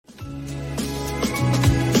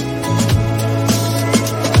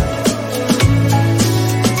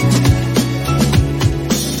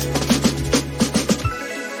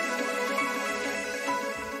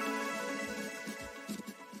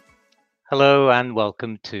Hello and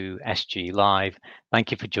welcome to SG Live.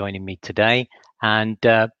 Thank you for joining me today. And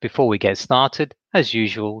before we get started, as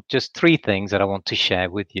usual, just three things that I want to share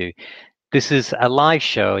with you. This is a live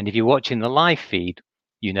show, and if you're watching the live feed,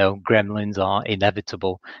 you know gremlins are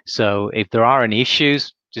inevitable. So if there are any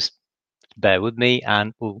issues, just bear with me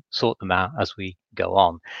and we'll sort them out as we go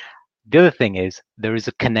on. The other thing is there is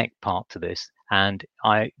a connect part to this, and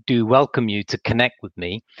I do welcome you to connect with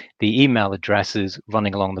me. The email address is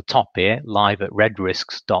running along the top here,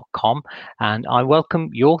 live@redrisks.com, and I welcome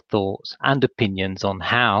your thoughts and opinions on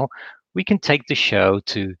how we can take the show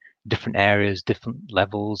to different areas, different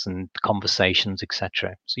levels and conversations,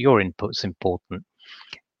 etc. So your input's important.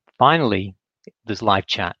 Finally, there's live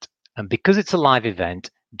chat, and because it's a live event,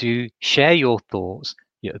 do share your thoughts,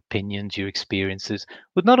 your opinions, your experiences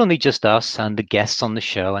with not only just us and the guests on the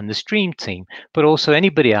show and the stream team, but also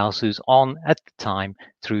anybody else who's on at the time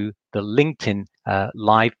through the LinkedIn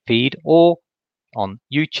live feed or on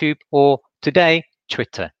YouTube or today,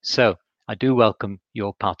 Twitter. So I do welcome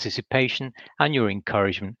your participation and your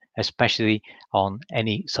encouragement, especially on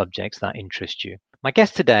any subjects that interest you. My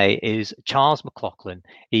guest today is Charles McLaughlin.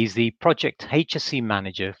 He's the Project HSE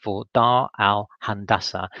Manager for Dar Al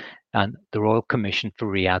Handasa and the Royal Commission for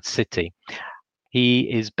Riyadh City. He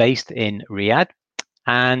is based in Riyadh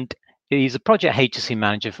and he's a Project HSE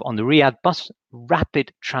Manager on the Riyadh Bus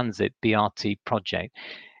Rapid Transit BRT project.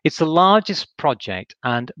 It's the largest project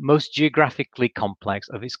and most geographically complex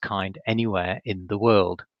of its kind anywhere in the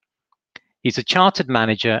world. He's a chartered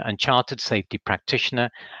manager and chartered safety practitioner,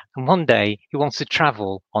 and one day he wants to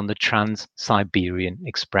travel on the Trans-Siberian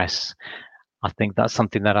Express. I think that's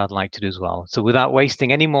something that I'd like to do as well. So without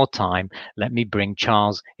wasting any more time, let me bring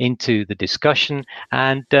Charles into the discussion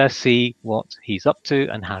and see what he's up to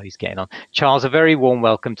and how he's getting on. Charles, a very warm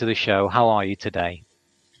welcome to the show. How are you today?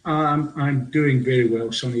 I'm doing very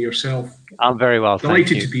well, Sonny. Yourself? I'm very well, thank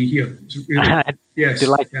you. Delighted to be here. Really, yes.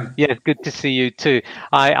 Yeah, good to see you too.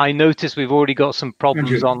 I noticed we've already got some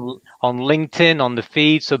problems on LinkedIn, on the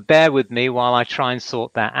feed, so bear with me while I try and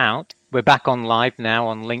sort that out. We're back on live now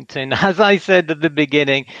on LinkedIn. As I said at the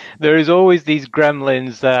beginning, there is always these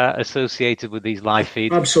gremlins associated with these live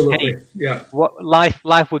feeds. Absolutely, hey, yeah. What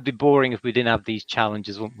life would be boring if we didn't have these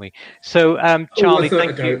challenges, wouldn't we? So, Charlie,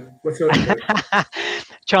 thank you.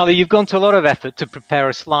 Charlie, you've gone to a lot of effort to prepare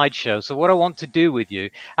a slideshow. So what I want to do with you,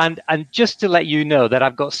 and just to let you know that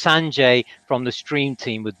I've got Sanjay from the stream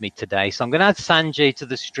team with me today. So I'm going to add Sanjay to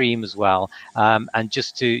the stream as well, and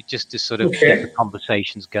just to sort of get the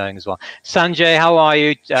conversations going as well. Sanjay, how are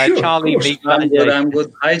you? Sure, Charlie, meet I'm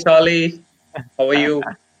good. Hi, Charlie. How are you?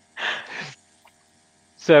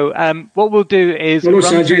 So what we'll do is... Hello,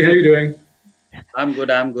 Sanjay. How are you doing? I'm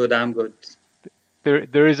good.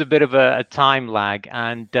 There is a bit of a time lag,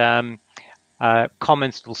 and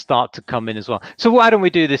comments will start to come in as well. So why don't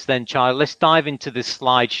we do this then, Charlie? Let's dive into this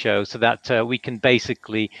slideshow so that we can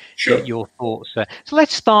basically get your thoughts. So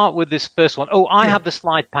let's start with this first one. Oh, I have the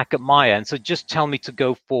slide pack at my end, so just tell me to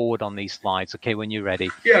go forward on these slides, okay, when you're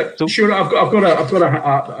ready. Yeah, so, sure. I've got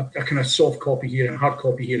a kind of soft copy here and hard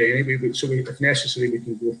copy here anyway, so if necessary, we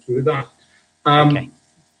can go through that. Okay.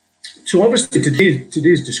 So obviously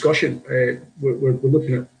today's discussion, we're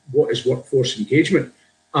looking at what is workforce engagement,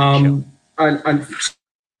 and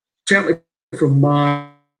certainly from my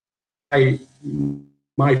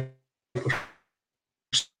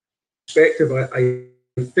perspective, I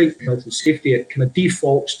think health and safety, it kind of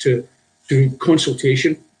defaults to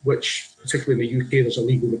consultation, which particularly in the UK there's a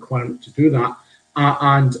legal requirement to do that,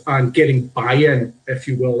 and getting buy-in, if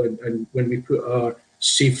you will, and when we put our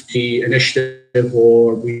safety initiative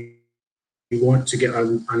or we want to get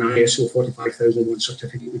an ISO 45001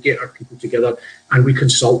 certificate, we get our people together and we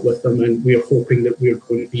consult with them, and we are hoping that they're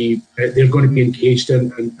going to be engaged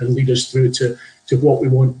and lead us through to what we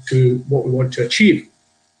want to achieve.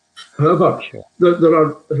 However,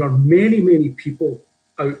 there are many people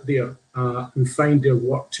out there who find their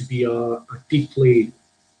work to be a deeply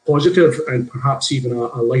positive and perhaps even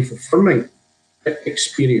a life affirming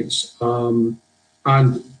experience,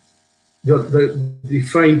 and they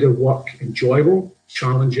find their work enjoyable,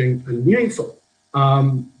 challenging, and meaningful.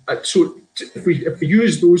 So if we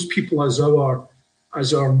use those people as our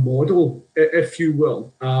model, if you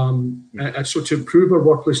will, and so to improve our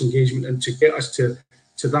workplace engagement and to get us to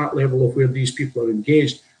that level of where these people are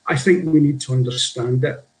engaged, I think we need to understand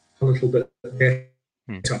it a little bit better.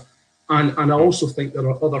 And I also think there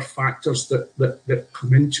are other factors that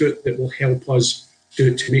come into it that will help us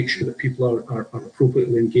to make sure that people are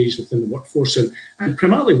appropriately engaged within the workforce and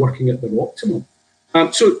primarily working at their optimum.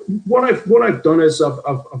 So what I've done is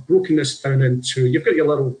I've broken this down into, you've got your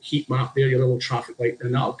little heat map there, your little traffic light,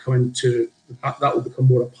 and that'll come into that will become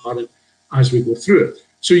more apparent as we go through it.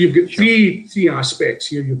 So you've got three aspects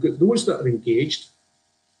here. You've got those that are engaged,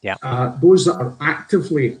 those that are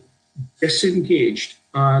actively disengaged,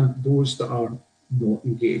 and those that are not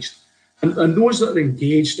engaged. And those that are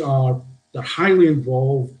engaged they're highly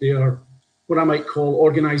involved. They're what I might call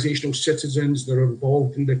organizational citizens. They're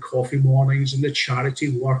involved in the coffee mornings and the charity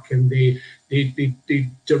work, and they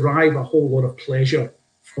derive a whole lot of pleasure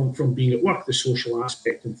from being at work, the social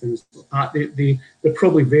aspect and things like that. They're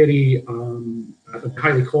probably very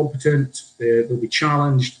highly competent. They'll be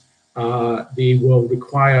challenged. They will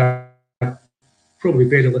require probably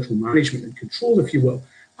very little management and control, if you will.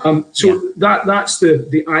 That's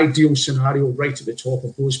the ideal scenario right at the top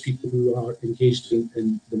of those people who are engaged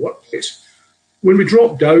in the workplace. When we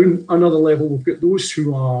drop down another level, we've got those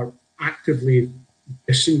who are actively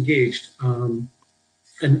disengaged.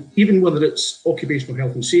 And even whether it's occupational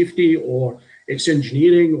health and safety, or it's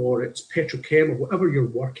engineering, or it's petrochem, or whatever you're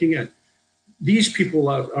working in, these people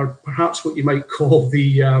are perhaps what you might call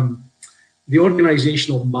the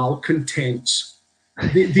organizational malcontents.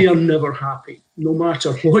 They are never happy, no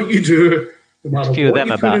matter what you do, no matter what you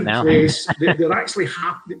put in place. They're actually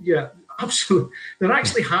happy. Yeah, absolutely. They're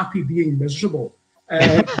actually happy being miserable.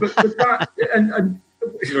 But that, and I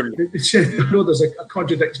know there's a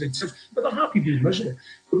contradiction in terms, but they're happy being miserable.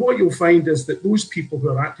 But what you'll find is that those people who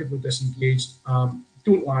are actively disengaged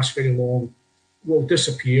don't last very long, will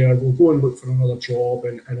disappear, will go and look for another job,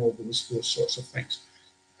 and all those sorts of things.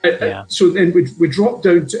 So then we drop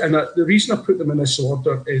down to, and the reason I put them in this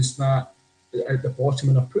order is that at the bottom,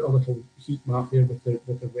 and I put a little heat map there with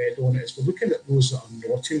the red on it, is we're looking at those that are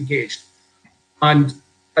not engaged. And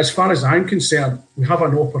as far as I'm concerned, we have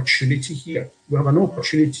an opportunity here. We have an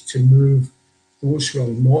opportunity to move those who are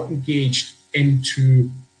not engaged into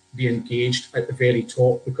the engaged at the very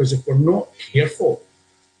top, because if we're not careful,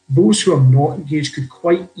 those who are not engaged could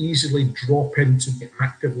quite easily drop into the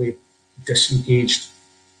actively disengaged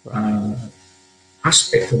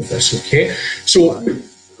aspect of this. Okay, so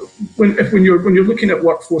when you're looking at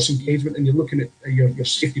workforce engagement and you're looking at your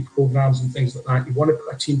safety programs and things like that, you want to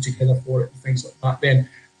put a team together for it and things like that. Then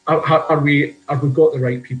have we got the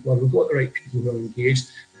right people? Have we got the right people who are engaged?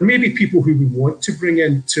 There may be people who we want to bring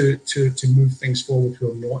in to move things forward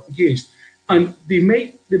who are not engaged, and they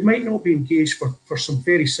might not be engaged for some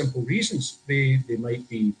very simple reasons. They might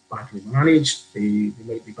be badly managed. They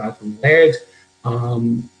might be badly led.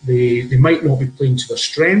 They might not be playing to their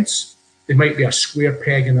strengths. They might be a square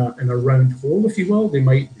peg in a round hole, if you will. They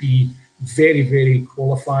might be very, very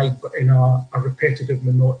qualified, but in a repetitive,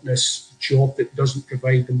 monotonous job that doesn't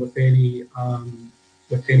provide them with any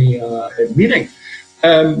meaning.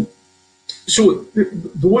 So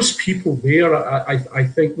those people there, I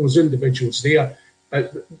think those individuals there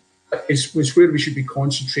is where we should be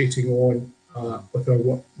concentrating on with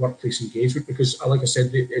our workplace engagement, because, like I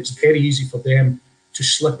said, it's very easy for them to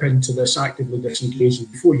slip into this actively disengaged, and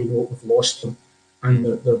before you know it, we've lost them and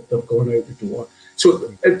they've gone out the door.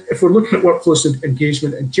 So if we're looking at workforce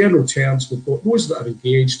engagement in general terms, we've got those that are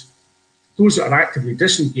engaged, those that are actively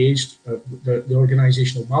disengaged, the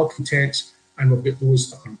organisational malcontents, and we've got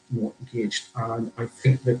those that are not engaged. And I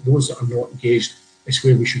think that those that are not engaged is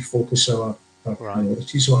where we should focus our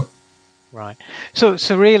priorities on. Right. So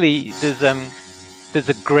really, there's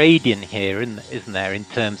a gradient here, isn't there, in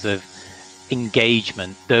terms of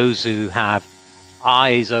engagement? Those who have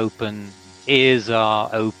eyes open, ears are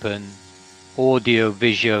open, audio,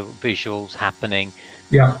 visuals happening,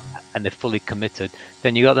 and they're fully committed.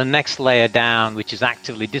 Then you got the next layer down, which is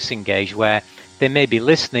actively disengaged, where they may be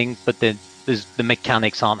listening, but the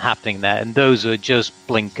mechanics aren't happening there, and those are just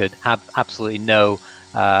blinkered, have absolutely no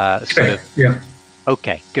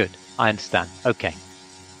Okay, good. I understand. Okay.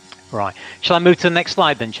 Right. Shall I move to the next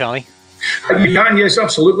slide then, Charlie? You can, yes,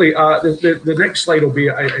 absolutely. The next slide will be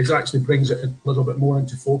actually brings it a little bit more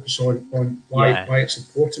into focus on why it's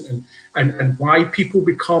important and why people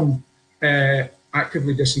become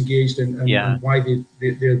actively disengaged and why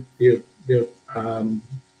they're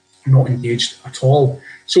not engaged at all.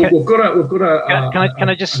 So we've got a. Can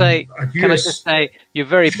I just say you're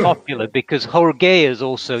very popular, because Jorge has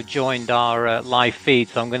also joined our live feed.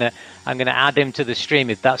 So I'm gonna add him to the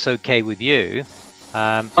stream if that's okay with you.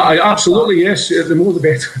 Absolutely, yes. The more the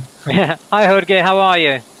better. Hi, Jorge. How are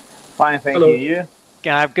you? Fine, thank you. You?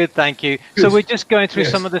 Yeah, I'm good, thank you. Good. So we're just going through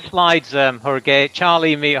some of the slides, Jorge.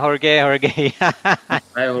 Charlie, meet Jorge.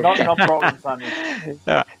 No problem, Sammy.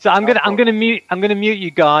 So I'm gonna mute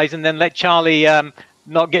you guys, and then let Charlie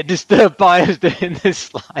not get disturbed by us doing this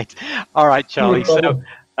slide. All right, Charlie. So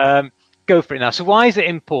go for it now. So why is it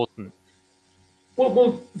important?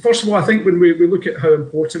 Well, first of all, I think when we look at how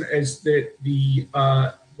important it is that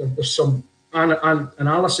there's some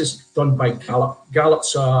analysis done by Gallup.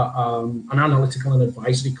 Gallup's an analytical and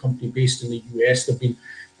advisory company based in the US. They've been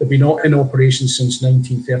in operation since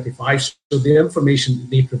 1935. So the information that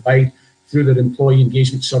they provide through their employee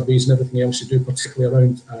engagement surveys and everything else they do, particularly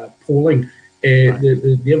around polling,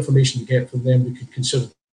 the information you get from them we could consider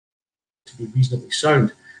to be reasonably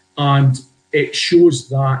sound. And it shows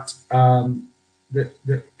that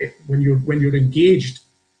when you're engaged,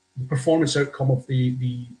 the performance outcome of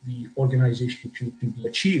the organisation can be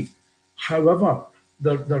achieved. However,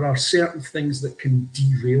 there are certain things that can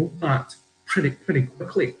derail that pretty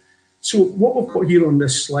quickly. So what we've got here on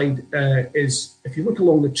this slide is, if you look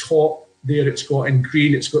along the top there, it's got in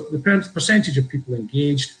green, it's got the percentage of people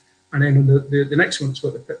engaged, and then on the next one, it's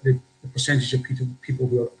got the percentage of people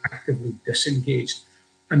who are actively disengaged.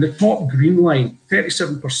 And the top green line,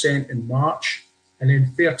 37% in March, and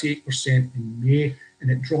then 38% in May, and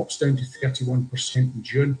it drops down to 31% in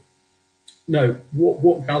June. Now,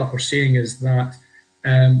 what Gallup are saying is that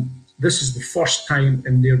this is the first time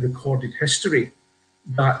in their recorded history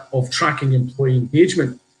that of tracking employee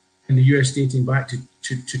engagement in the US dating back to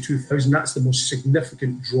 2000. That's the most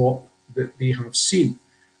significant drop that they have seen.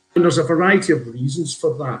 And there's a variety of reasons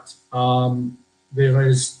for that. There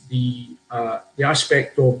is the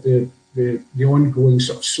aspect of the ongoing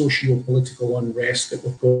sort of socio-political unrest that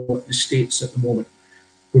we've got in the States at the moment.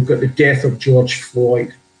 We've got the death of George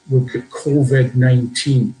Floyd. We've got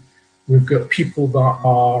COVID-19. We've got people that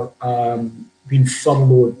are being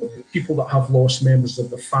furloughed, people that have lost members of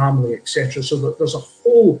the family, etc. So that there's a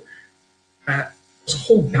whole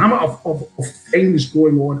gamut of things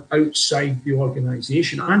going on outside the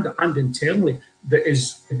organisation and internally that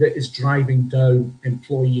is driving down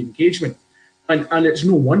employee engagement. And it's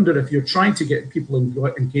no wonder if you're trying to get people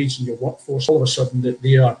engaged in your workforce, all of a sudden that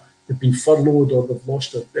they've been furloughed or they've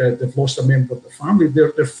lost a member of the family.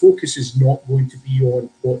 Their focus is not going to be on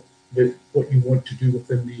what you want to do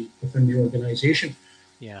within the organisation.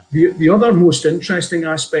 Yeah. The other most interesting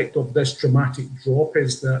aspect of this dramatic drop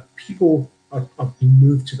is that people are being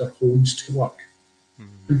moved to their homes to work.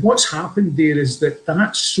 And what's happened there is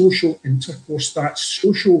that social intercourse, that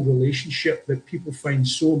social relationship that people find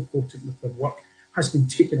so important with their work has been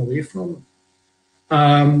taken away from them.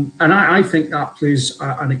 And I think that plays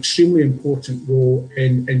an extremely important role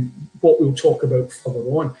in what we'll talk about further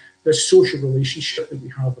on, this social relationship that we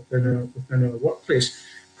have within our workplace.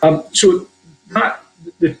 So that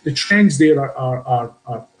the trends there are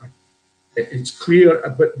it's clear,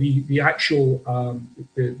 but the actual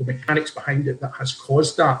the mechanics behind it that has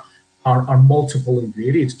caused that are multiple and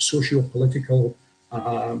varied: socio-political,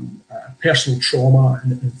 personal trauma,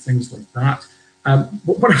 and things like that.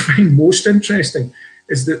 But what I find most interesting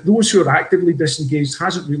is that those who are actively disengaged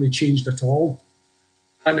hasn't really changed at all.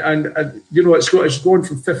 And you know, it's gone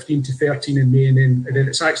from 15 to 13 in May, and then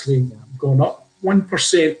it's actually gone up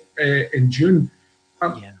 1% in June.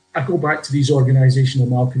 I go back to these organisational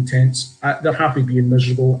malcontents. They're happy being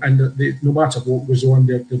miserable, and no matter what goes on,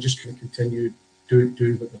 they're just going to continue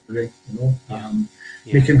doing what they're doing. You know,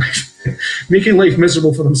 making life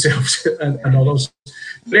miserable for themselves and others.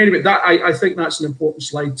 But anyway, I think that's an important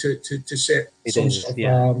slide to set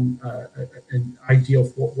an idea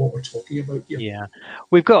of what we're talking about here. Yeah,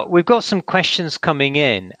 we've got some questions coming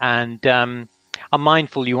in, and I'm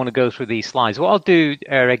mindful you want to go through these slides. What I'll do,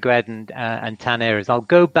 Egwed and Tanner, is I'll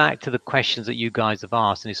go back to the questions that you guys have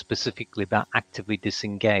asked, and it's specifically about actively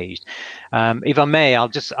disengaged. If I may, I'll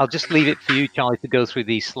just leave it for you, Charlie, to go through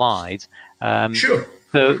these slides. Sure.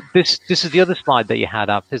 So this is the other slide that you had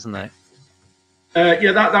up, isn't it?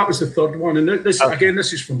 Yeah, that was the third one, and this again,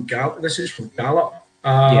 this is from Gallup.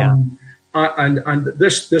 And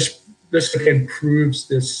this again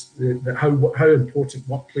proves how important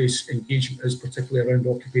workplace engagement is, particularly around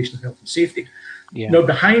occupational health and safety. Yeah. Now,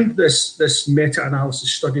 behind this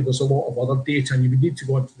meta-analysis study, there's a lot of other data, and you would need to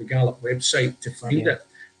go onto the Gallup website to find it.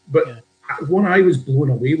 But what I was blown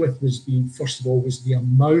away with was the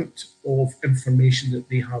amount of information that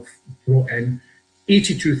they have brought in.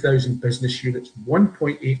 82,000 business units,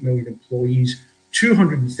 1.8 million employees,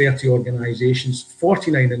 230 organizations,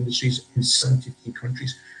 49 industries in 73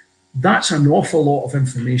 countries. That's an awful lot of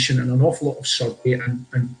information and an awful lot of survey, and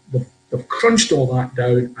they've crunched all that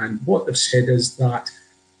down, and what they've said is that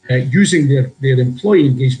using their employee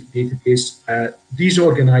engagement database, these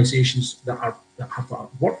organizations that have a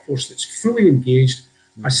workforce that's fully engaged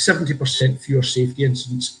has 70% fewer safety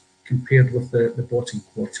incidents compared with the bottom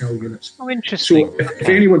quartile units. Oh, interesting. So if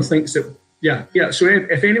anyone thinks that, so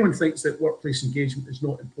if anyone thinks that workplace engagement is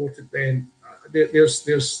not important, then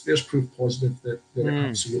there's proof positive that it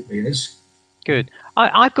absolutely is. Good.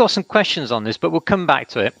 I've got some questions on this, but we'll come back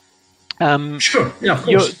to it. Sure. Yeah, of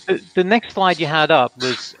course. The next slide you had up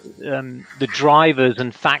was the drivers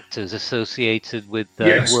and factors associated with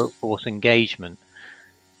workforce engagement.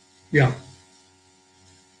 Yeah.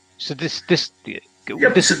 So this is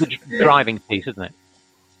the driving piece, isn't it?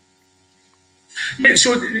 Yeah.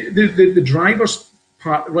 So the drivers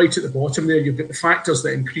part right at the bottom there, you've got the factors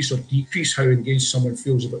that increase or decrease how engaged someone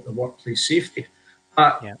feels about the workplace safety.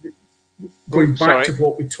 Going back to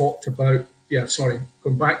what we talked about.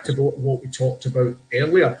 Going back to what we talked about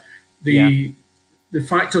earlier, the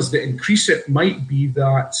factors that increase it might be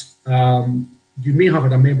that you may have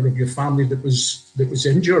had a member of your family that was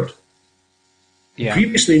injured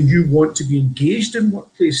previously, and you want to be engaged in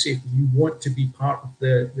workplace safety. You want to be part of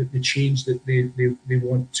the change that they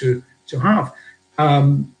want to have.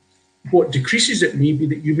 What decreases it may be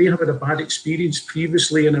that you may have had a bad experience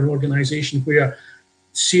previously in an organisation where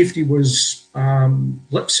safety was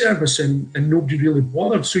lip service and nobody really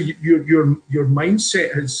bothered. So your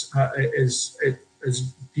mindset is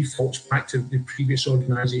defaults back to the previous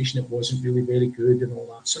organisation. It wasn't really very good and all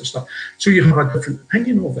that sort of stuff. So you have a different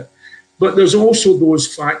opinion of it. But there's also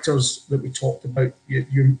those factors that we talked about.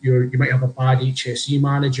 You might have a bad HSE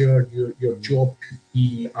manager. Your job could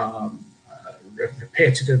be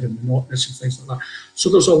repetitive and monotonous and things like that. So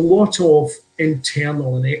there's a lot of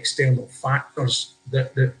internal and external factors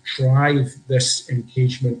that drive this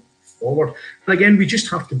engagement forward. And again, we just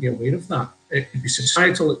have to be aware of that. It could be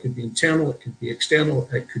societal, it could be internal, it could be external,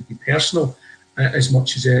 it could be personal, as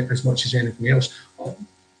much as anything else.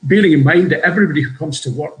 Bearing in mind that everybody who comes to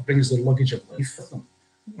work brings their luggage of life with them,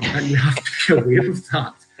 and we have to be aware of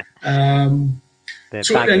that.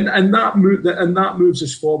 That moves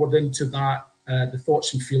us forward into that. The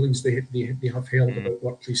thoughts and feelings they have held about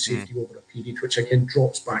workplace safety over a period, which again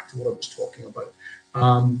drops back to what I was talking about.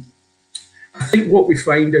 I think what we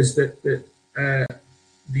find is that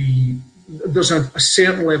there's a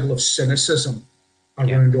certain level of cynicism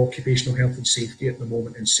around occupational health and safety at the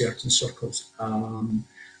moment in certain circles,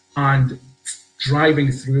 and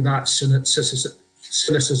driving through that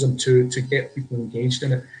cynicism to get people engaged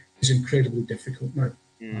in it is incredibly difficult now.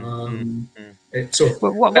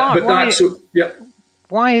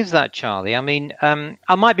 Why is that, Charlie? I mean,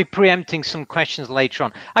 I might be preempting some questions later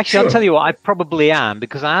on. Actually, I'll tell you what, I probably am,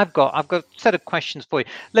 because I've got a set of questions for you.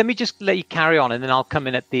 Let me just let you carry on, and then I'll come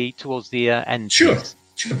in towards the end. Sure.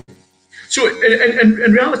 So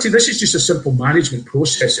in reality, this is just a simple management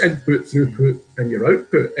process: input, throughput, and your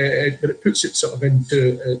output. But it puts it sort of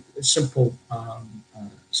into simple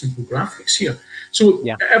graphics here. So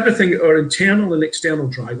everything are internal and external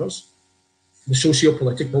drivers, the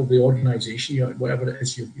socio-political, the organisation, whatever it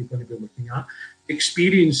is you're going to be looking at,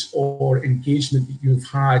 experience or engagement that you've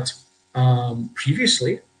had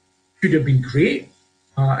previously could have been great,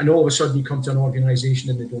 and all of a sudden you come to an organisation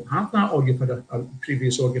and they don't have that, or you've had a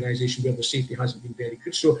previous organisation where the safety hasn't been very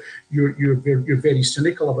good. So you're very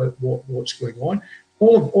cynical about what's going on.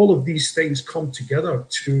 All of these things come together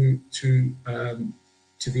to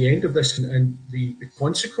the end of this, and the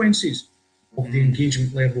consequences of the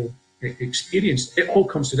engagement level experience. It all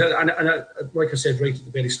comes together, and like I said right at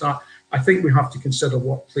the very start, I think we have to consider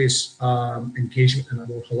workplace engagement in a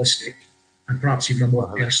more holistic and perhaps even a more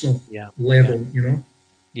personal level.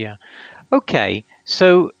 Yeah. Okay.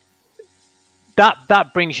 So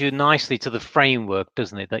that brings you nicely to the framework,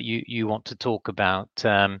 doesn't it? That you want to talk about.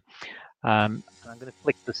 I'm going to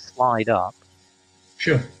flick the slide up.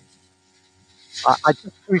 Sure. I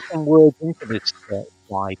just threw some words into this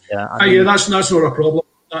slide. That's not a problem.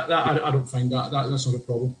 I don't find that's not a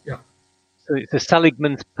problem. Yeah. So it's the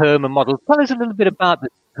Seligman's PERMA model. Tell us a little bit about the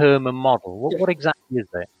PERMA model. What exactly is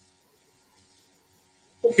it?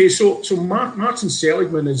 Okay, so Martin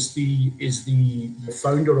Seligman is the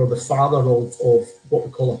founder or the father of what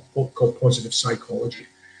we call positive psychology,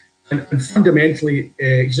 and fundamentally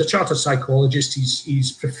he's a chartered psychologist.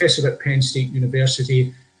 He's professor at Penn State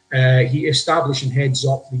University. He established and heads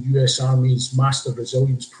up the U.S. Army's Master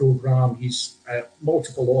Resilience Program. He's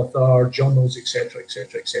multiple author, journals, etc.,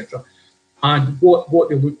 etc., etc. And what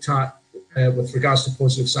they looked at with regards to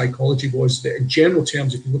positive psychology was that, in general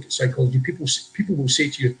terms, if you look at psychology, people will say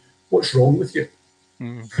to you, "What's wrong with you?"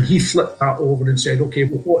 And he flipped that over and said, "Okay,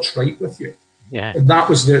 well, what's right with you?" Yeah. And that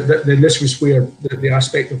was this was where the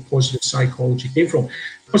aspect of positive psychology came from.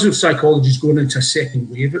 Positive psychology is going into a second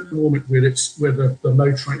wave at the moment, where they're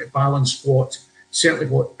now trying to balance what certainly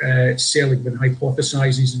what Seligman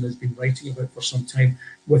hypothesizes and has been writing about for some time,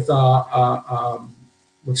 with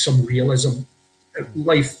some realism.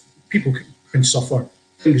 Life, people can suffer,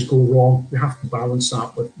 things go wrong. We have to balance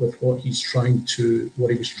that with what he was trying to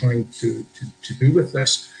do with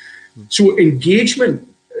this. So engagement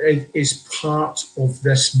is part of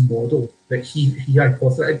this model that he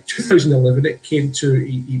hypothesized. In 2011, it came to,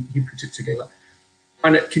 he put it together.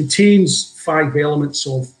 And it contains 5 elements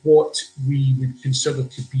of what we would consider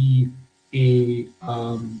to be a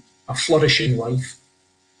flourishing life.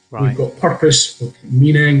 Right. We've got purpose, we've got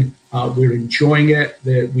meaning, we're enjoying it.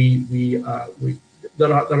 There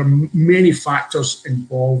are many factors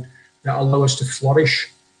involved that allow us to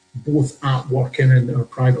flourish, both at work and in our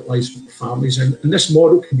private lives with families. And this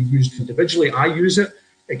model can be used individually. I use it.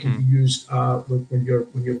 It can be used when you're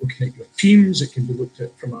looking at your teams. It can be looked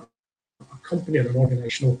at from a company and an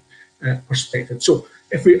organizational perspective. So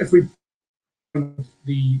if we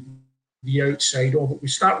the outside of it, we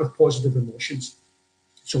start with positive emotions.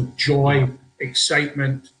 So joy,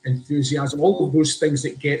 excitement, enthusiasm, all of those things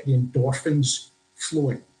that get the endorphins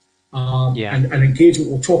flowing. And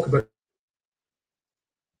engagement, we'll talk about.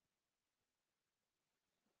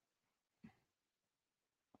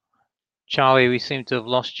 Charlie, we seem to have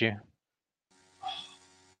lost you.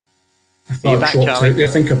 I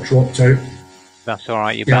think I've dropped out. That's all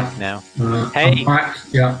right. You're back now. Hey, I'm back.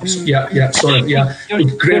 Yeah. Sorry. Yeah.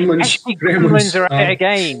 Gremlins are at it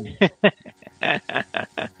again.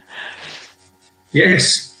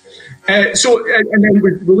 Yes. So, and then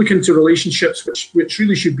we look into relationships, which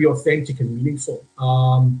really should be authentic and meaningful.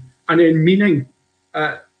 And in meaning,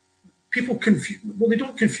 people they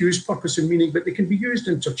don't confuse purpose and meaning, but they can be used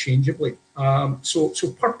interchangeably. So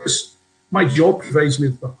purpose. My job provides me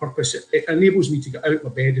with a purpose. It enables me to get out of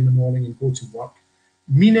my bed in the morning and go to work.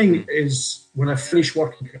 Meaning is when I finish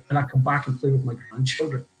working and I come back and play with my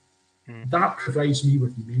grandchildren. That provides me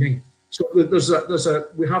with meaning. So we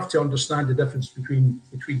have to understand the difference between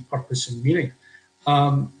purpose and meaning.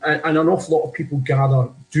 And an awful lot of people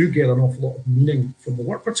do get an awful lot of meaning from the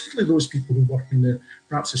work, particularly those people who work in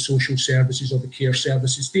perhaps the social services or the care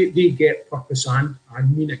services. They get purpose and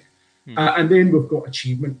meaning. And then we've got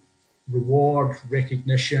achievement. Reward,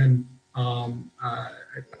 recognition,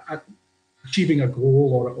 achieving a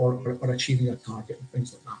goal or achieving a target and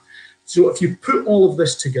things like that. So if you put all of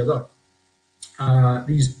this together,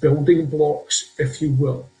 these building blocks, if you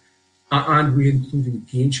will, and we include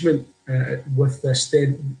engagement with this,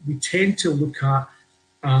 then we tend to look at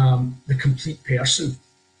the complete person.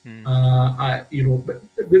 But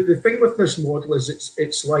the thing with this model is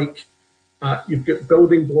it's like you've got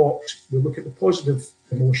building blocks. We look at the positive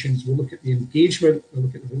emotions, we'll look at the engagement, we'll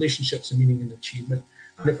look at the relationships and meaning and achievement.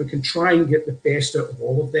 And if we can try and get the best out of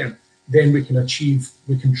all of them, then we can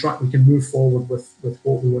move forward with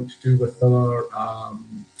what we want to do with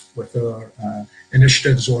our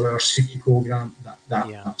initiatives or our safety program,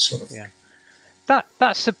 that sort of thing.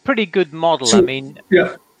 That's a pretty good model. So, I mean,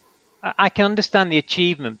 I can understand the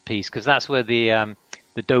achievement piece because that's where the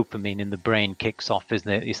dopamine in the brain kicks off,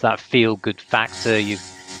 isn't it? It's that feel good factor. You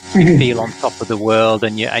feel on top of the world,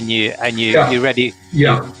 and you're ready.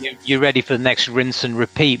 You're ready for the next rinse and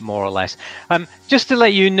repeat, more or less. Just to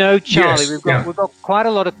let you know, Charlie, we've got quite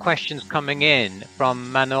a lot of questions coming in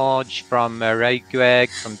from Manoj, from Regueg,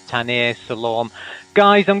 from Tanir, Salom.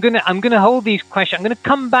 Guys, I'm gonna hold these questions. I'm gonna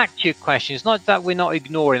come back to your questions. Not that we're not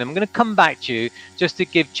ignoring them. I'm gonna come back to you just to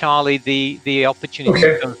give Charlie the opportunity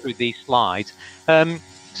to go through these slides.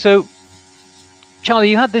 So, Charlie,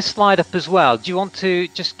 you had this slide up as well. Do you want to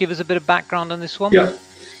just give us a bit of background on this one? Yeah.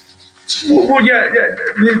 Well,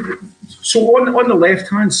 So on the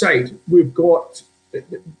left-hand side, we've got,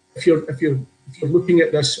 if you're looking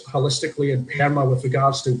at this holistically in PERMA with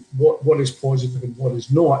regards to what is positive and what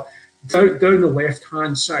is not, down the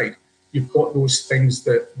left-hand side, you've got those things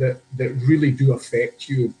that really do affect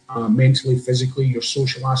you mentally, physically, your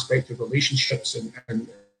social aspect of relationships and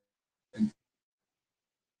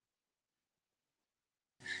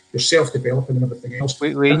your self-developing and everything else.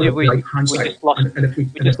 We just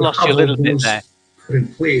lost you a little bit there. Put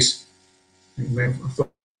in place. I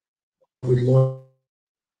thought we lost.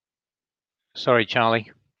 Sorry,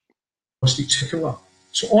 Charlie. Particular.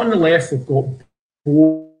 So on the left, we've got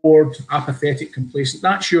bored, apathetic, complacent.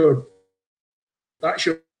 That's your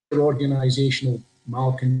organisational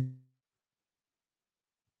malcontents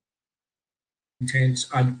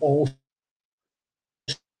and all.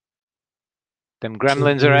 Them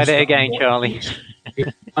gremlins are at it again, Charlie.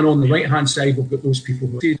 And on the right-hand side, we've got those people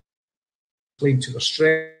who are playing to their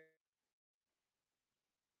strength.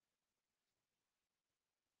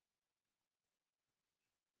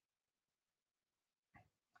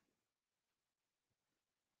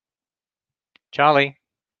 Charlie.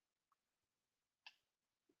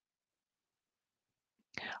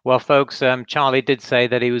 Well, folks, Charlie did say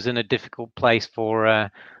that he was in a difficult place for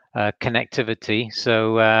connectivity.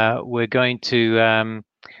 So we're going to,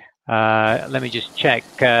 let me just check.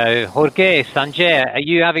 Jorge, Sanjay, are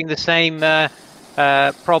you having the same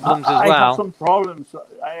problems as well? I have some problems.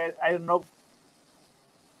 I don't know.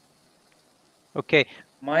 Okay.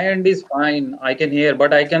 My end is fine. I can hear,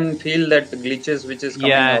 but I can feel that glitches which is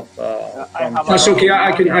coming up. That's okay.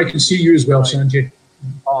 I can see you as well, Sanjay.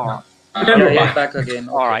 Oh. Yeah, back again.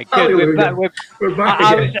 Okay. All right, good. We're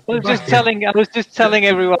back again. I was just telling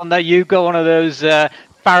everyone that you got one of those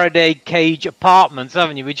Faraday cage apartments,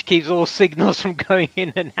 haven't you, which keeps all signals from going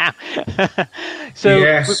in and out. So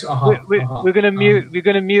yes, we're going to mute. We're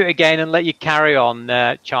going to mute again and let you carry on,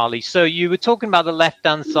 Charlie. So you were talking about the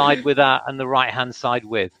left-hand side without and the right-hand side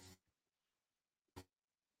with.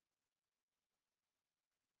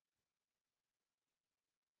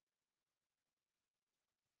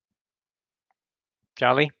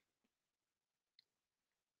 Charlie?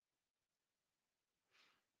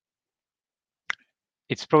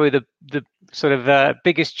 It's probably the sort of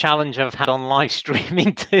biggest challenge I've had on live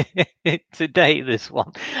streaming to date, this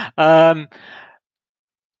one.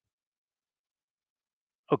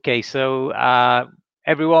 Okay, so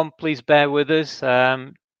everyone, please bear with us.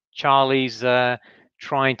 Charlie's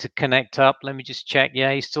trying to connect up. Let me just check.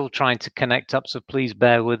 Yeah, he's still trying to connect up, so please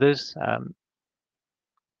bear with us.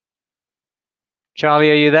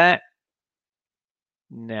 Charlie, are you there?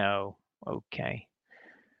 No. Okay.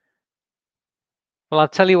 Well, I'll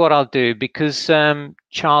tell you what I'll do, because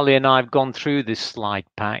Charlie and I have gone through this slide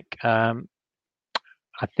pack. I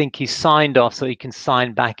think he's signed off, so he can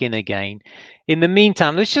sign back in again. In the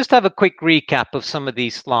meantime, let's just have a quick recap of some of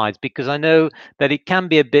these slides, because I know that it can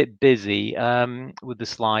be a bit busy with the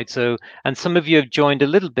slides. So, and some of you have joined a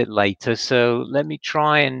little bit later, so let me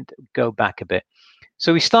try and go back a bit.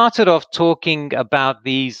 So we started off talking about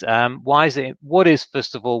these. What is,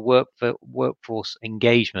 first of all, workforce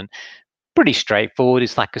engagement? Pretty straightforward.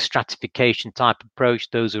 It's like a stratification type approach.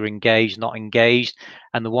 Those who are engaged, not engaged,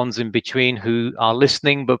 and the ones in between who are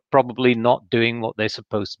listening but probably not doing what they're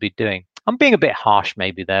supposed to be doing. I'm being a bit harsh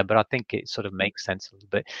maybe there, but I think it sort of makes sense a little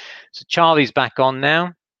bit. So Charlie's back on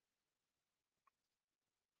now.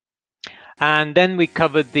 And then we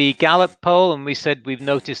covered the Gallup poll, and we said we've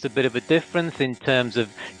noticed a bit of a difference in terms of...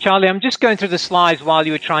 Charlie, I'm just going through the slides while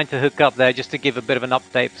you were trying to hook up there, just to give a bit of an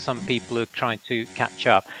update for some people who are trying to catch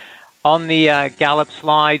up. On the Gallup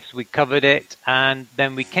slides, we covered it, and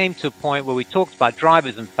then we came to a point where we talked about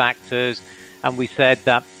drivers and factors, and we said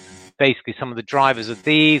that basically some of the drivers of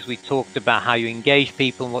these, we talked about how you engage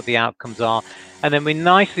people and what the outcomes are, and then we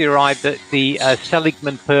nicely arrived at the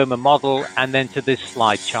Seligman-Perma model, and then to this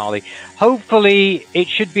slide, Charlie. Hopefully, it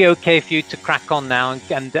should be okay for you to crack on now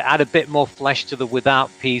and add a bit more flesh to the without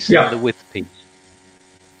piece and the with piece.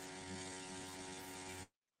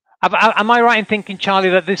 Am I right in thinking, Charlie,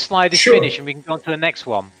 that this slide is finished and we can go on to the next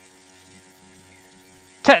one?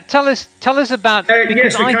 Tell us about...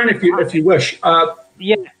 yes, we can if you wish.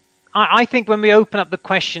 Yeah, I think when we open up the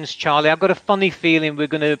questions, Charlie, I've got a funny feeling we're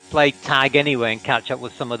going to play tag anyway and catch up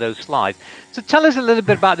with some of those slides. So tell us a little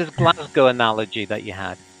bit about this Glasgow analogy that you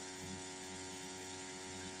had.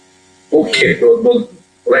 Okay, well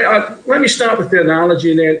let me start with the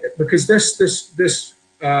analogy then, because this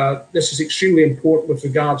is extremely important with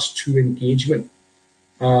regards to engagement.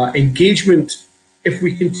 Engagement, if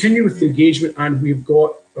we continue with engagement and we've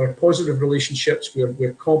got our positive relationships,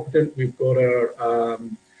 we're competent, we've got our...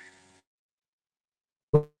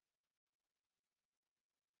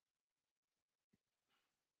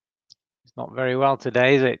 It's not very well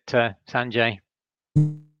today, is it, Sanjay?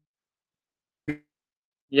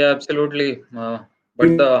 Yeah, absolutely.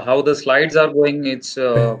 But how the slides are going, it's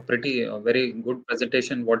very good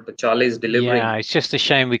presentation what Charlie is delivering. Yeah, it's just a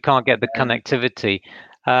shame we can't get the connectivity.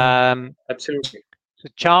 Absolutely. So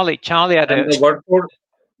Charlie had the workforce.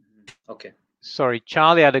 Okay. Sorry,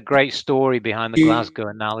 Charlie had a great story behind the Glasgow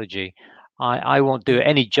analogy. I won't do it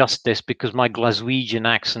any justice because my Glaswegian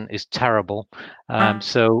accent is terrible.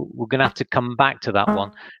 So we're going to have to come back to that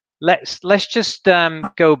one. Let's just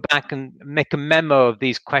go back and make a memo of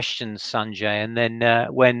these questions, Sanjay, and then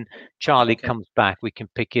when Charlie comes back, we can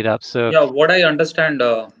pick it up. So yeah, what I understand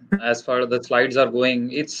as far as the slides are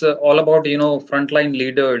going, it's all about frontline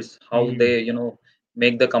leaders, how they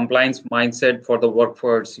make the compliance mindset for the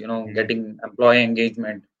workforce, getting employee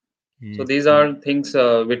engagement. So these are things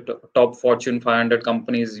with top Fortune 500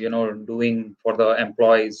 companies, doing for the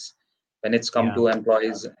employees when it's come to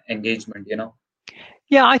employees engagement,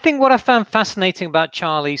 Yeah, I think what I found fascinating about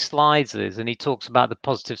Charlie's slides is, and he talks about the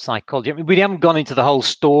positive psychology. I mean, we haven't gone into the whole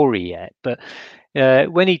story yet, but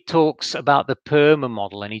when he talks about the PERMA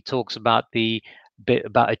model and he talks about the bit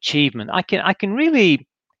about achievement, I can really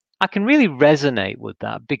resonate with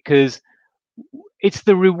that, because it's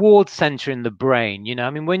the reward center in the brain.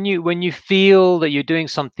 I mean, when you feel that you're doing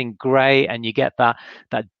something great and you get that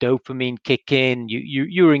dopamine kick in,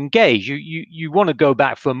 you're engaged, you want to go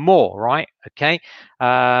back for more, right? Okay.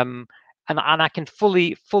 And I can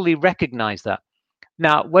fully recognize that.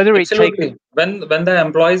 Now, whether it takes, Absolutely. When the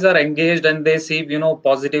employees are engaged and they see,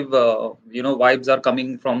 positive, vibes are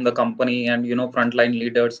coming from the company and, frontline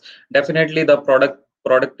leaders, definitely the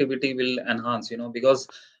productivity will enhance, because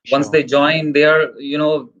once sure. they join, they are,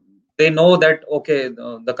 they know that, okay,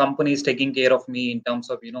 the company is taking care of me in terms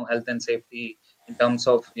of, health and safety, in terms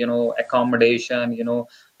of, accommodation,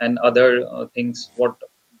 and other things, what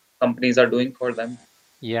companies are doing for them.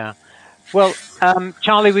 Yeah. Well,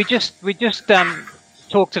 Charlie, we just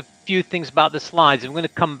talked a few things about the slides, and we're going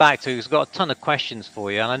to come back to it. We've got a ton of questions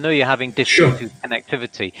for you, and I know you're having difficulty with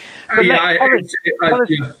connectivity.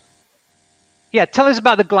 But tell us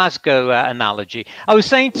about the Glasgow analogy. I was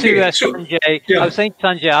saying to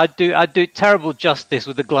Sanjay, I do terrible justice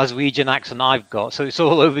with the Glaswegian accent I've got, so it's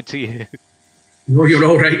all over to you. No, you're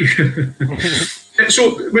all right.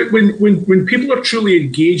 So when people are truly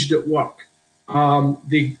engaged at work,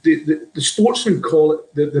 the sportsmen call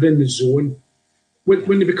it that they're in the zone.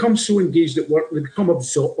 When they become so engaged at work, they become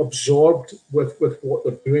absorbed with what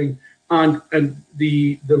they're doing. And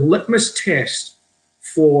the litmus test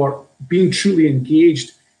for being truly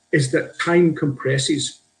engaged is that time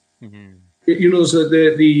compresses. Mm-hmm. So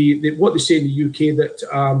the what they say in the UK that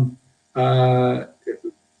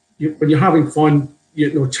when you're having fun,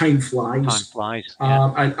 time flies. Time flies.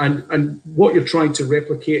 Yeah. And what you're trying to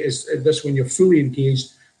replicate is this: when you're fully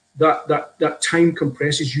engaged, that time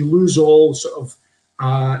compresses. You lose all sort of.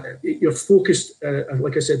 You're focused,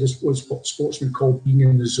 like I said, this was what sportsmen call being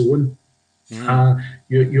in the zone. Mm.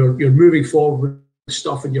 You're moving forward with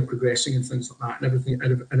stuff, and you're progressing and things like that,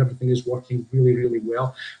 and everything is working really, really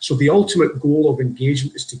well. So the ultimate goal of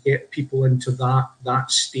engagement is to get people into that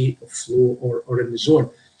state of flow or in the zone.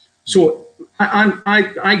 So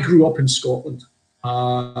I grew up in Scotland,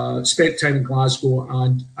 spent time in Glasgow,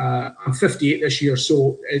 and I'm 58 this year.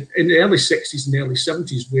 So in the early 60s and the early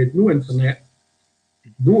 70s, we had no internet,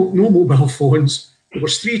 no mobile phones. There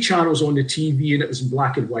was 3 channels on the TV, and it was in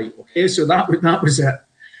black and white. Okay, so that was it.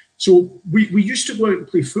 So we used to go out and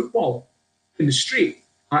play football in the street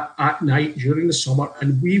at night during the summer,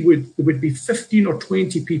 and there would be 15 or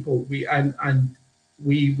 20 people. We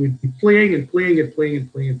would be playing.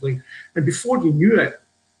 And before you knew it,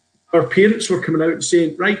 our parents were coming out and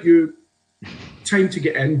saying, right, you, time to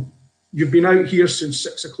get in. You've been out here since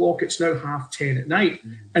 6 o'clock. It's now 10:30 at night.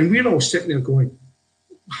 And we're all sitting there going,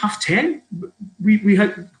 10:30? We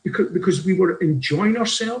had, because we were enjoying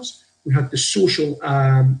ourselves. We had the social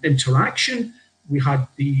interaction. We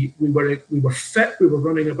were fit. We were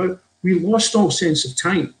running about. We lost all sense of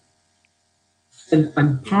time.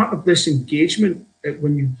 And part of this engagement,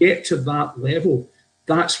 when you get to that level,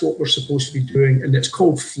 that's what we're supposed to be doing. And it's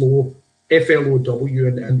called flow, FLOW.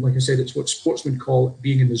 And like I said, it's what sportsmen call it,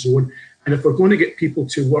 being in the zone. And if we're going to get people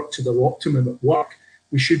to work to their optimum at work,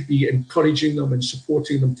 we should be encouraging them and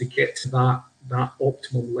supporting them to get to that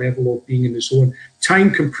optimum level of being in the zone.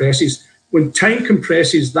 Time compresses. When time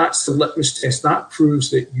compresses, that's the litmus test. That proves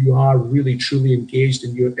that you are really, truly engaged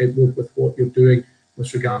with what you're doing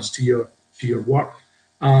with regards to your work.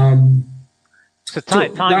 So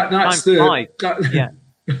time flies. Yeah.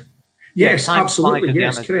 Yes, time absolutely.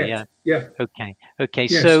 Yes, correct. Yeah. Okay.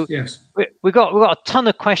 Yes, so yes. we've got a ton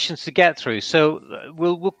of questions to get through. So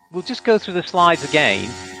we'll just go through the slides again.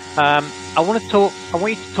 I want you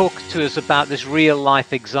to talk to us about this real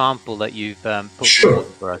life example that you've put forward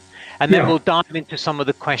for us, and then we'll dive into some of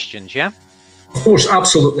the questions. Yeah. Of course,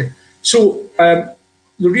 absolutely. So the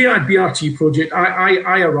Riyadh BRT project,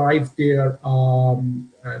 I arrived there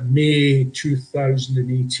May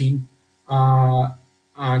 2018.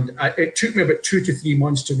 And it took me about 2 to 3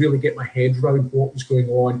 months to really get my head around what was going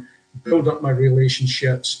on, build up my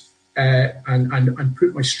relationships, and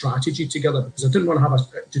put my strategy together, because I didn't want to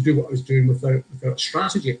have to do what I was doing without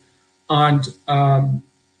strategy. And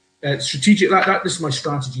strategic. This is my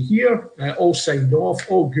strategy here. All signed off,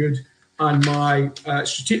 all good. And my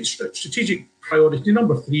strategic priority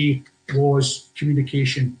number 3 was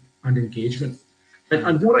communication and engagement.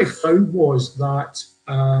 And what I found was that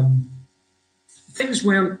things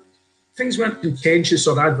weren't contentious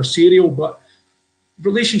or adversarial, but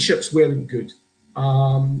relationships weren't good.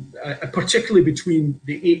 particularly between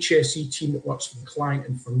the HSE team that works for the client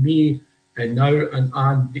and for me and now,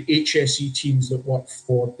 and the HSE teams that work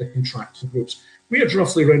for the contractor groups. We had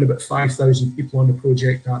roughly around about 5,000 people on the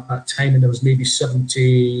project at that time, and there was maybe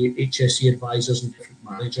 70 HSE advisors and different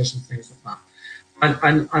managers and things like that.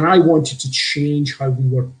 And I wanted to change how we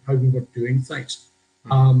were doing things.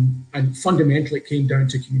 And fundamentally, it came down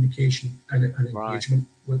to communication and engagement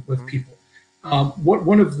with people.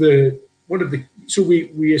 So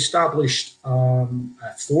we established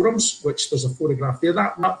forums, which there's a photograph there.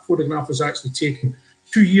 That photograph was actually taken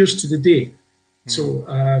 2 years to the day. So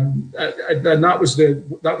and that was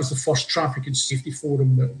the first traffic and safety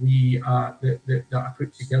forum that that I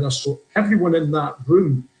put together. So everyone in that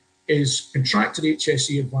room is contracted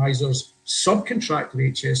HSE advisors, subcontracted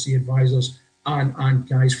HSE advisors, and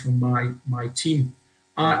guys from my team.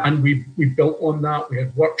 And we built on that. We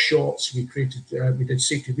had workshops. We did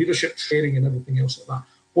safety leadership training and everything else like that.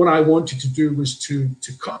 What I wanted to do was to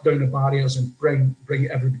cut down the barriers and bring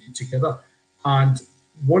everybody together. And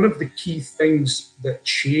one of the key things that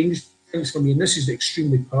changed things for me, and this is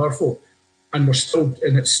extremely powerful, and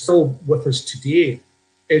it's still with us today,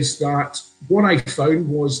 is that what I found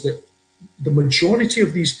was that the majority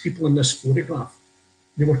of these people in this photograph,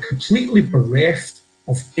 they were completely bereft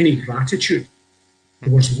of any gratitude.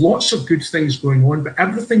 There was lots of good things going on, but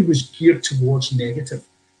everything was geared towards negative.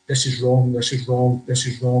 This is wrong, this is wrong, this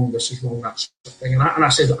is wrong, this is wrong, that sort of thing. And I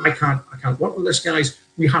said, I can't work with this, guys.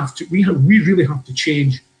 We really have to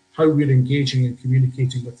change how we're engaging and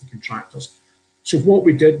communicating with the contractors. So what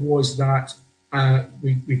we did was that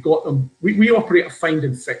we got them. We operate a find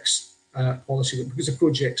and fix policy because the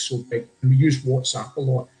project's so big, and we use WhatsApp a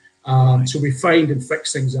lot. So we find and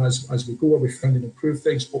fix things as we go. We find and improve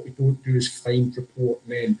things. What we don't do is find, report,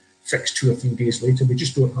 and then fix 2 or 3 days later. We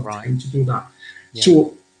just don't have time to do that. Yeah.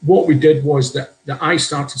 So what we did was that I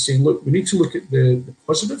started saying, look, we need to look at the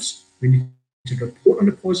positives. We need to report on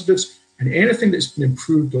the positives, and anything that's been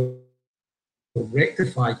improved or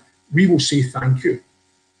rectified, we will say thank you.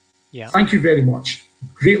 Yeah. Thank you very much.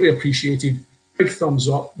 Greatly appreciated. Big thumbs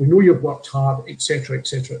up. We know you've worked hard, etc.,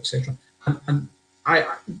 etc., etc. And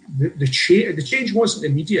the change wasn't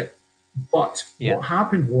immediate, but what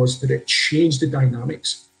happened was that it changed the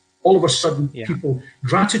dynamics. All of a sudden,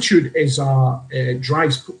 gratitude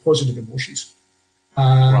drives positive emotions,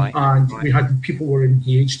 we had people were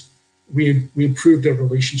engaged. We improved our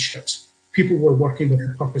relationships. People were working with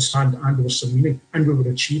a purpose and there was some meaning, and we were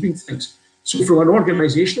achieving things. So, from an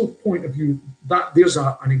organizational point of view, there's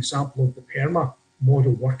an example of the PERMA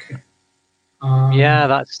model working.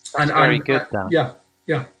 That's very good. Yeah,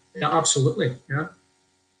 absolutely. Yeah.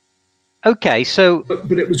 Okay, so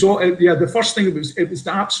but it was all the first thing it was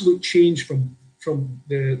the absolute change from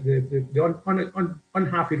the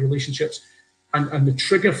unhappy relationships, and the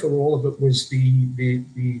trigger for all of it was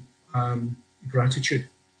the gratitude,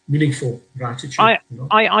 meaningful gratitude.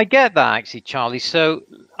 I get that actually, Charlie. So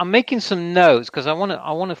I'm making some notes because I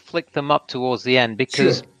want to flick them up towards the end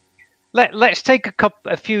because let's take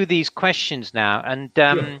a few of these questions now and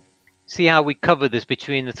see how we cover this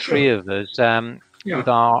between the three of us with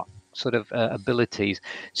our sort of abilities.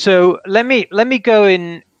 So let me go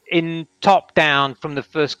in top down from the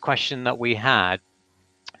first question that we had.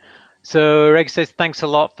 So Reg says thanks a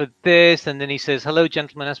lot for this, and then he says hello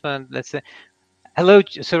gentlemen. Let's say hello.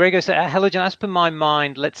 So Reg says hello, gentlemen. As per my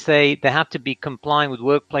mind, let's say they have to be complying with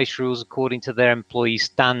workplace rules according to their employee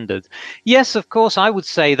standards. Yes, of course, I would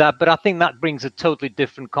say that, but I think that brings a totally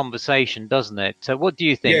different conversation, doesn't it? So what do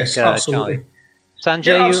you think? Yes, absolutely. Charlie?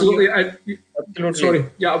 Sanjay, yeah, absolutely. Absolutely. Sorry.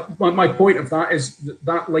 Yeah, my point of that is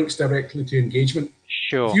that links directly to engagement.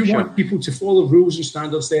 Sure. If you want people to follow rules and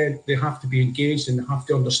standards, then they have to be engaged and they have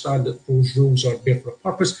to understand that those rules are there for a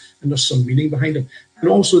purpose and there's some meaning behind them, and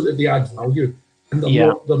also that they add value. And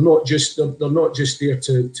they're not just there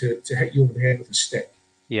to hit you over the head with a stick.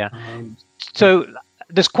 Yeah. So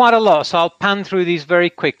there's quite a lot, so I'll pan through these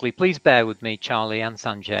very quickly. Please bear with me, Charlie and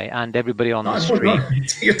Sanjay, and everybody on the stream.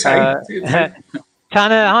 Take your time.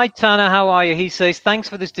 Tanner, hi Tanner, how are you? He says, thanks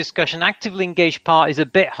for this discussion. Actively engaged part is a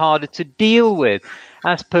bit harder to deal with,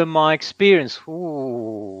 as per my experience.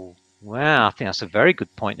 Ooh, wow, I think that's a very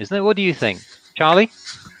good point, isn't it? What do you think, Charlie?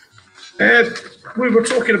 We were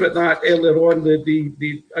talking about that earlier on.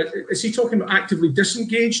 Is he talking about actively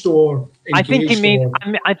disengaged or engaged?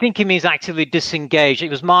 I think he means actively disengaged. It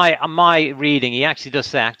was my reading. He actually does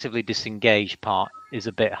say actively disengaged part is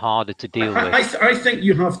a bit harder to deal with. I think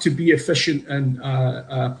you have to be efficient and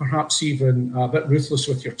perhaps even a bit ruthless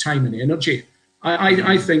with your time and energy.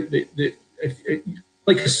 I think that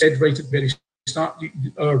like I said right at the very start,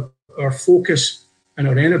 our focus and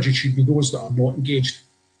our energy should be those that are not engaged.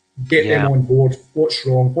 Get them on board. What's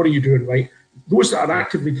wrong? What are you doing right? Those that are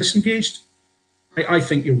actively disengaged, I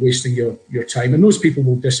think you're wasting your time, and those people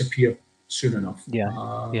will disappear soon enough. Yeah.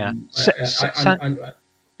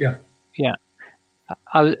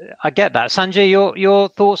 I get that. Sanjay, your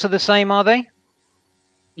thoughts are the same, are they?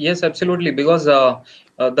 Yes, absolutely. Because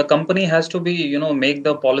the company has to be, make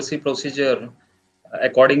the policy procedure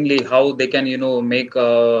accordingly, how they can, make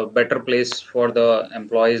a better place for the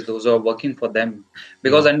employees, those who are working for them.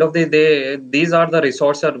 Because end of the day, these are the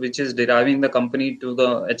resources which is deriving the company to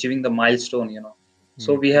the achieving the milestone.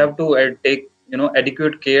 So we have to take,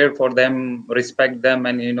 adequate care for them, respect them,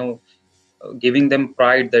 and giving them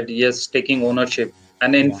pride that yes, taking ownership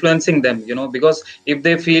and influencing them, because if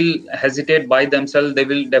they feel hesitate by themselves, they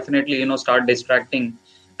will definitely, start distracting,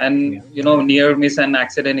 and near miss and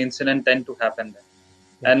accident incident tend to happen then.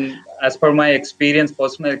 And as per my experience,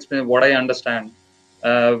 personal experience, what I understand,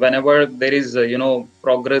 whenever there is,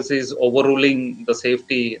 progress is overruling the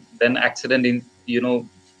safety, then accident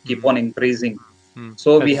keep on increasing.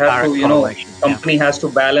 So we have to, company has to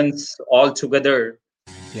balance all together,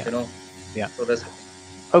 so that's the thing.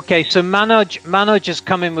 Okay, so Manoj has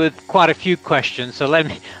come in with quite a few questions. So let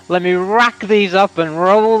me rack these up and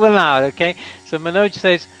roll them out. Okay, so Manoj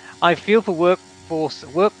says, I feel for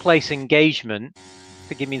workplace engagement. I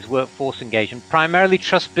think it means workforce engagement. Primarily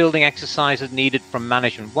trust-building exercises needed from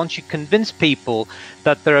management. Once you convince people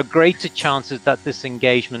that there are greater chances that this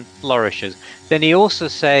engagement flourishes, then he also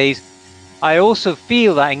says, I also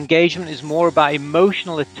feel that engagement is more about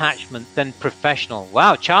emotional attachment than professional.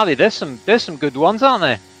 Wow, Charlie, there's some good ones, aren't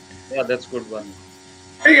there? Yeah, that's good one.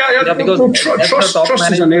 Because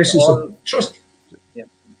trust is an essence of trust. Yeah.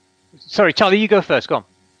 Sorry, Charlie, you go first. Go on.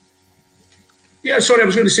 Yeah, sorry, I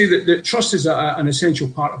was going to say that trust is an essential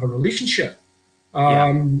part of a relationship.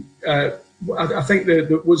 I think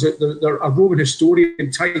a Roman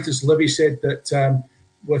historian, Titus Livy, said that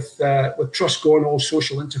with trust gone, all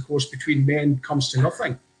social intercourse between men comes to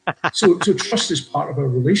nothing. So trust is part of a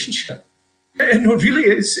relationship. No, really,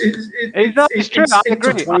 it's true. I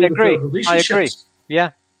agree.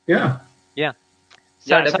 Yeah.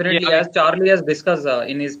 Yeah, definitely. As Charlie has discussed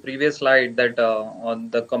in his previous slide, that on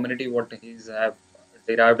the community, what he's have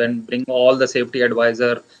derived and bring all the safety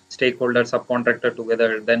advisor, stakeholder, subcontractor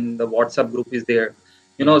together. Then the WhatsApp group is there.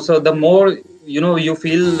 So the more you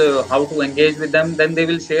feel how to engage with them, then they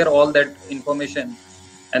will share all that information,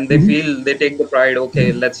 and they feel they take the pride.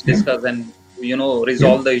 Okay, let's discuss and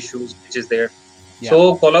resolve the issues which is there.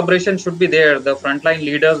 So collaboration should be there. The frontline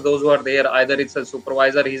leaders, those who are there, either it's a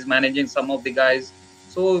supervisor, he's managing some of the guys.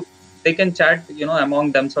 So they can chat,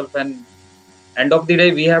 among themselves, and end of the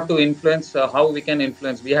day, we have to influence how we can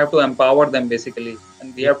influence. We have to empower them basically,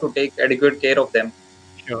 and we have to take adequate care of them.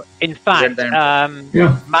 Sure. In fact,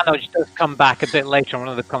 Manoj does come back a bit later on one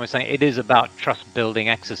of the comments saying it is about trust building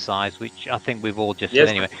exercise, which I think we've all just said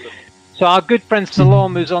anyway. So our good friend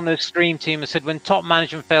Salom, who's on the stream team, has said when top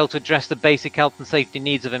management fail to address the basic health and safety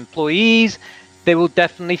needs of employees, they will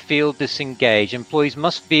definitely feel disengaged. Employees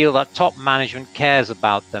must feel that top management cares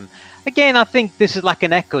about them. Again, I think this is like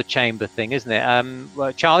an echo chamber thing, isn't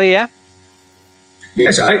it? Charlie, yeah?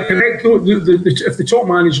 Yes, correct. If the top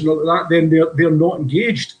management are like that, then they're not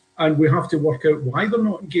engaged, and we have to work out why they're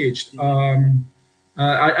not engaged. And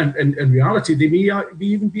in reality, they may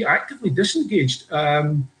even be actively disengaged.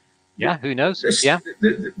 Who knows?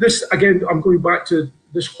 This again, I'm going back to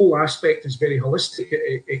this whole aspect is very holistic.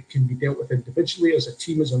 It can be dealt with individually, as a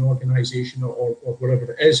team, as an organisation, or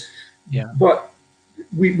whatever it is. But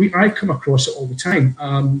I come across it all the time.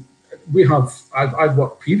 I've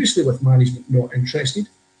worked previously with management not interested,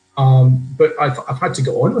 but I've had to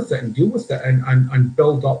get on with it and deal with it and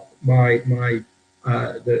build up the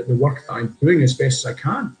work that I'm doing as best as I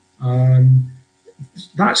can.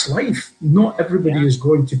 That's life. Not everybody is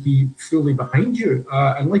going to be fully behind you,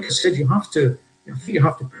 and like I said, you have to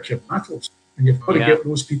pick your battles, and you've got to get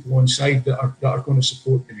those people on side that are going to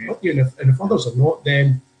support and help you. And if others are not,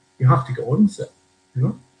 then you have to get on with it.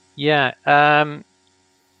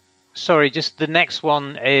 Sorry, just the next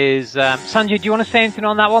one is Sanjay. Do you want to say anything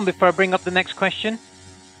on that one before I bring up the next question?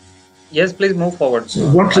 Yes, please move forward.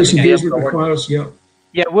 Workplace engagement requires,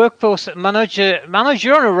 workforce. Manoj,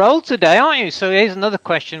 you're on a roll today, aren't you? So here's another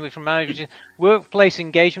question from Manoj. Workplace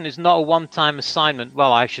engagement is not a one-time assignment.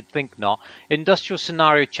 Well, I should think not. Industrial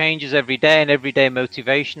scenario changes every day, and everyday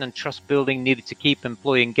motivation and trust building needed to keep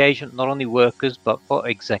employee engagement, not only workers, but for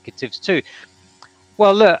executives too.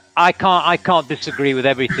 Well, look, I can't disagree with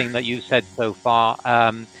everything that you said so far,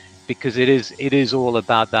 because it is all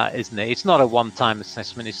about that, isn't it? It's not a one-time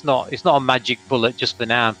assessment. It's not a magic bullet just for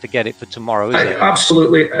now and forget it for tomorrow, is it?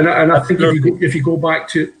 Absolutely, and I think if you go back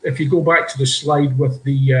to the slide with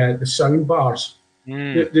the sound bars,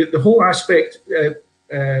 the whole aspect,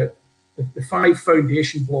 the 5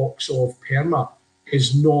 foundation blocks of PERMA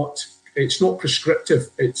is not prescriptive.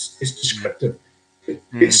 It's descriptive.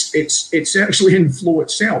 It's actually in flow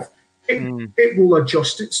itself. It will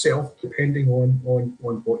adjust itself depending on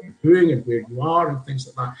what you're doing and where you are and things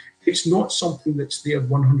like that. It's not something that's there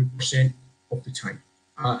 100% of the time.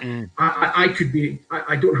 I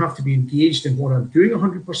don't have to be engaged in what I'm doing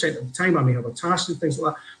 100% of the time. I may have a task and things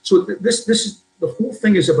like that. So this is the whole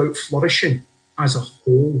thing is about flourishing as a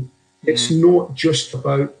whole. It's not just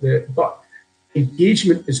about but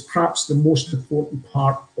engagement is perhaps the most important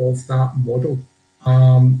part of that model.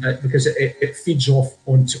 Because it feeds off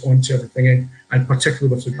onto everything, and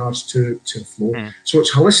particularly with regards to flow. So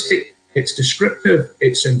it's holistic, it's descriptive,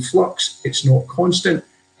 it's in flux, it's not constant,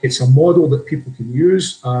 it's a model that people can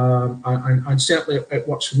use, and certainly it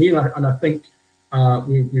works for me, and I think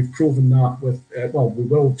we've proven that with, we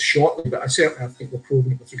will shortly, but I think we're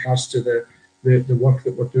proving it with regards to the work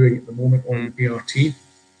that we're doing at the moment on the BRT.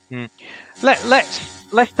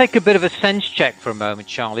 Let's take a bit of a sense check for a moment,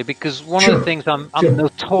 Charlie, because one of the things I'm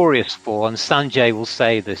notorious for, and Sanjay will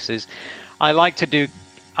say this, is I like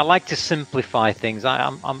to simplify things.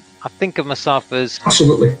 I think of myself as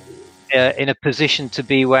absolutely in a position to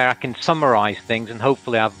be where I can summarize things, and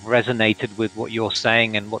hopefully I've resonated with what you're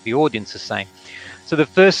saying and what the audience is saying. So the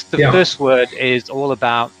first word is all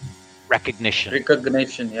about recognition.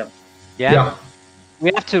 Yeah.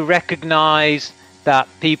 We have to recognize that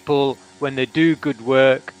people, when they do good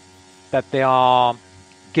work, that they are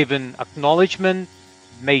given acknowledgement,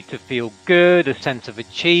 made to feel good, a sense of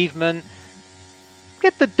achievement,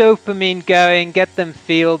 get the dopamine going, get them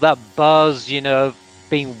feel that buzz,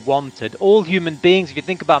 being wanted. All human beings, if you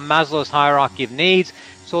think about Maslow's hierarchy of needs,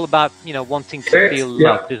 it's all about, wanting to feel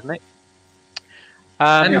loved, isn't it?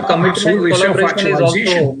 And commitment, collaboration is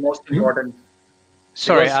also most important.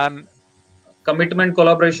 Sorry, commitment,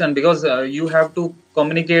 collaboration, because you have to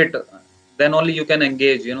communicate, then only you can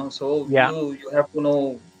engage, so you have to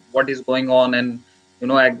know what is going on, and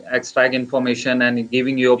extract information and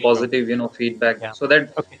giving you a positive feedback, so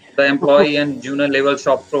that the employee and junior level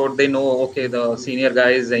shop floor, they know, okay, the senior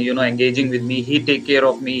guy is engaging with me, he take care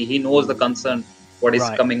of me, he knows the concern what is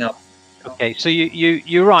coming up. Okay, so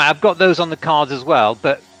you're right, I've got those on the cards as well,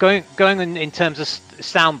 but going in terms of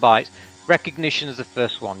sound bites, recognition is the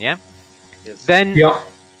first one. Yes. Then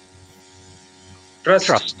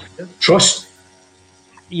trust.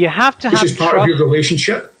 You have to have this is part trust. Of your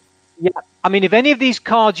relationship. Yeah, I mean, if any of these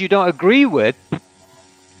cards you don't agree with,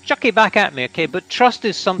 chuck it back at me, okay? But trust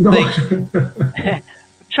is something.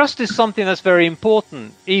 Trust is something that's very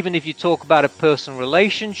important. Even if you talk about a personal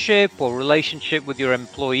relationship or relationship with your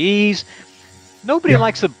employees, nobody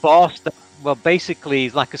likes a boss that, well, basically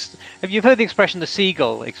is like you've heard the expression, the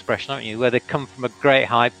seagull expression, haven't you? Where they come from a great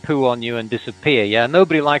height, poo on you, and disappear. Yeah,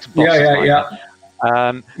 nobody likes bosses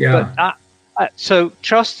that. So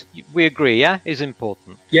trust, we agree, is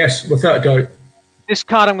important. Yes, without a doubt. This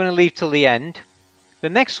card I'm going to leave till the end. The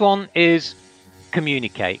next one is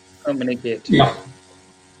communicate. Yeah.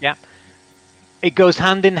 It goes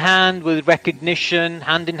hand in hand with recognition,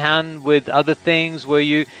 hand in hand with other things where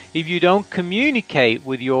if you don't communicate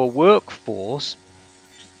with your workforce,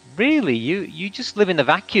 really you just live in a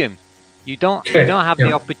vacuum. You don't have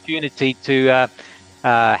the opportunity to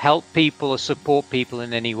help people or support people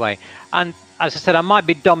in any way. And as I said, I might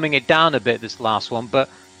be dumbing it down a bit, this last one, but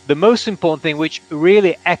the most important thing, which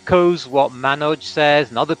really echoes what Manoj says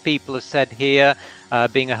and other people have said here,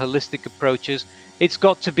 being a holistic approach, is it's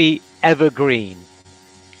got to be evergreen.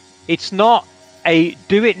 It's not a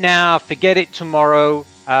do it now, forget it tomorrow,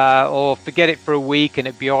 or forget it for a week and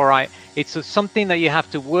it'd be all right. It's something that you have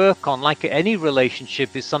to work on, like any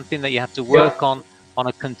relationship is something that you have to work on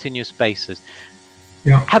a continuous basis.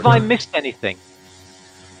 Have I missed anything?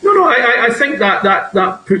 No, I think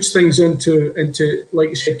that puts things into like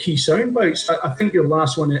you said, key sound bites. I think your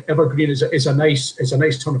last one, evergreen, is a nice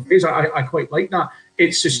turn of phrase. I quite like that.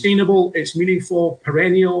 It's sustainable, it's meaningful,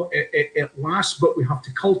 perennial, it lasts, but we have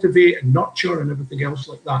to cultivate and nurture and everything else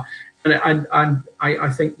like that. And I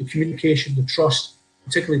think the communication, the trust,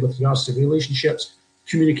 particularly with regards to relationships,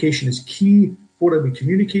 communication is key. What are we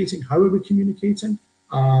communicating? How are we communicating?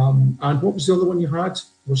 And what was the other one you had?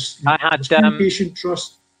 Was communication,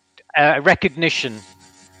 trust, recognition.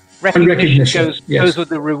 Recognition goes with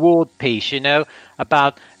the reward piece,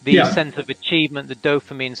 about the sense of achievement, the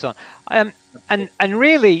dopamine, and so on. And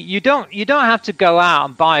really, you don't have to go out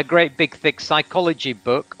and buy a great big thick psychology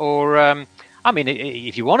book, or I mean,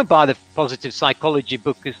 if you want to buy the positive psychology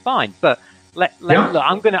book, is fine. But look,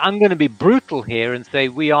 I'm gonna be brutal here and say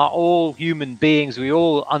we are all human beings. We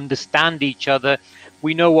all understand each other.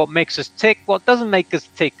 We know what makes us tick, what doesn't make us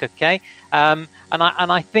tick. Okay, and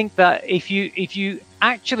I think that if you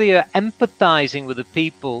actually are empathizing with the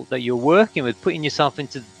people that you're working with, putting yourself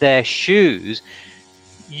into their shoes,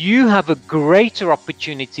 you have a greater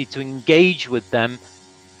opportunity to engage with them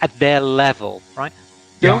at their level, right?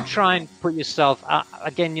 Don't try and put yourself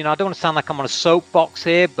again. I don't want to sound like I'm on a soapbox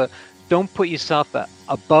here, but don't put yourself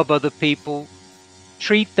above other people.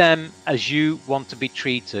 Treat them as you want to be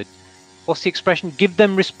treated. What's the expression? Give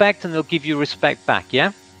them respect, and they'll give you respect back.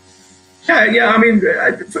 Yeah. Yeah. I mean,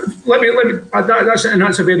 let me.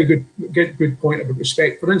 That's a very good point about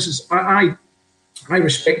respect. For instance, I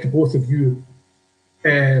respect the both of you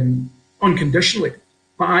unconditionally,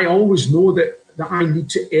 but I always know that I need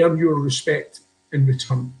to earn your respect in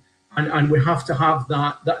return, and we have to have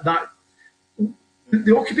that.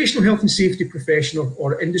 The occupational health and safety profession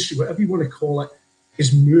or industry, whatever you want to call it,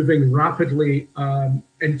 is moving rapidly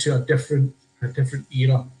into a different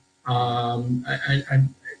era,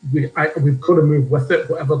 and we've got to move with it,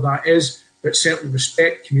 whatever that is. But certainly,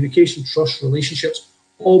 respect, communication, trust, relationships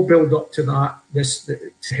all build up to that.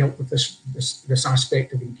 To help with this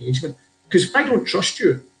aspect of engagement. Because if I don't trust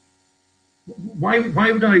you, why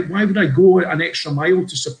would I go an extra mile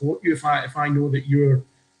to support you if I know that you're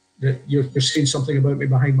saying something about me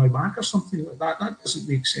behind my back or something like that? That doesn't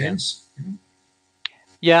make sense.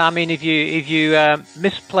 Yeah, I mean, if you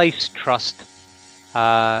misplace trust,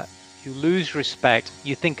 you lose respect.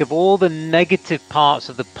 You think of all the negative parts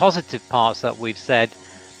of the positive parts that we've said.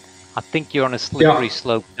 I think you're on a slippery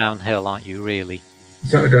slope downhill, aren't you? Really?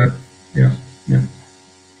 Yeah.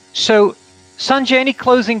 So, Sanjay, any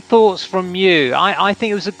closing thoughts from you? I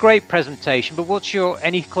think it was a great presentation, but what's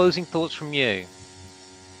any closing thoughts from you?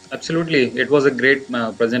 Absolutely, it was a great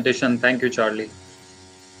presentation. Thank you, Charlie.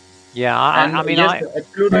 Yeah, I mean, yes,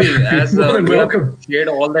 absolutely. As we have shared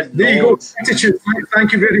all that. There you go. Attitude.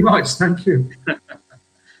 Thank you very much. Thank you.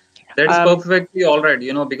 That's perfectly all right.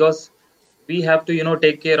 Because we have to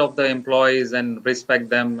take care of the employees and respect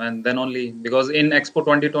them, and then only, because in Expo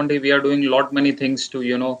 2020 we are doing many things to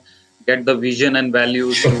get the vision and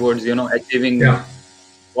values towards achieving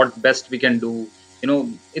what best we can do.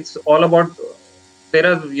 It's all about, there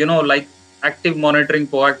are like active monitoring,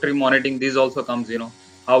 proactive monitoring. This also comes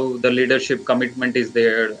how the leadership commitment is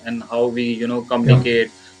there, and how we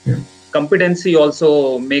communicate. Competency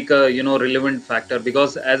also make a relevant factor,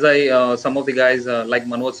 because as I some of the guys like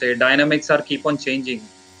Manoj said, dynamics are keep on changing,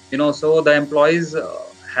 so the employees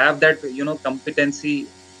have that competency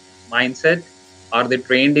mindset. Are they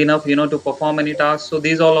trained enough to perform any task? So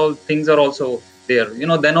these all things are also there,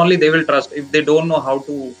 then only they will trust. If they don't know how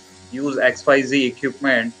to use XYZ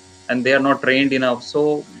equipment and they are not trained enough,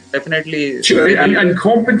 so definitely and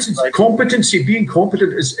competency, being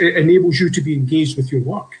competent enables you to be engaged with your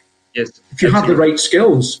work. Yes, if you have the right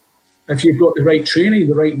skills, if you've got the right training,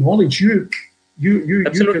 the right knowledge, you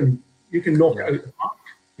can knock it out of the park.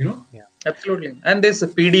 Absolutely. And this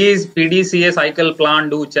PDCA cycle, plan,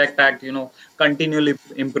 do, check, act, continually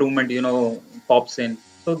improvement, pops in.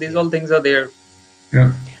 So these all things are there.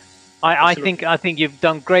 Yeah. I think you've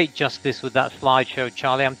done great justice with that slideshow,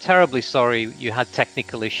 Charlie. I'm terribly sorry you had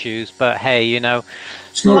technical issues, but hey,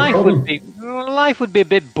 life would be a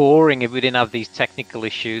bit boring if we didn't have these technical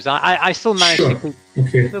issues. I still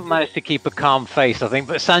managed to keep a calm face, I think,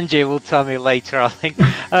 but Sanjay will tell me later, I think.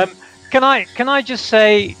 Can I just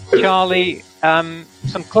say, Charlie, some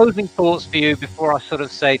closing thoughts for you before I sort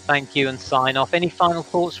of say thank you and sign off? Any final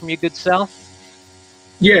thoughts from your good self?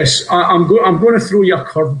 Yes, I'm going to throw you a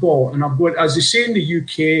curveball, and I'm going, as they say in the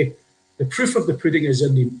UK, the proof of the pudding is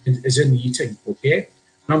in the eating. Okay,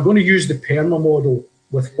 and I'm going to use the PERMA model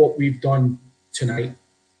with what we've done tonight.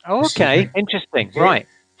 Oh, okay, interesting. Okay. Right.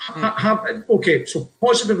 Okay, so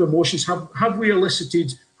positive emotions. Have we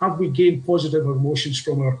elicited? Have we gained positive emotions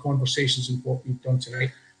from our conversations and what we've done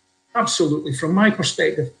tonight? Absolutely. From my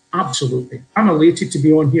perspective, absolutely. I'm elated to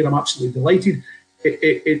be on here. I'm absolutely delighted.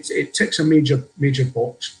 It ticks a major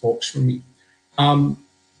box for me.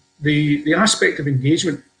 The aspect of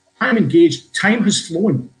engagement, I'm engaged. Time has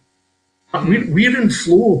flown. We're in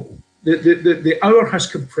flow. The hour has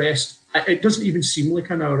compressed. It doesn't even seem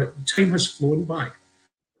like an hour. Time has flown by.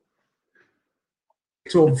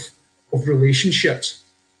 Of relationships.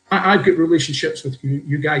 I've got relationships with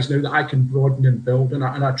you guys now that I can broaden and build, and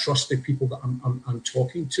I trust the people that I'm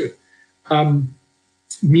talking to.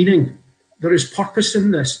 meaning. There is purpose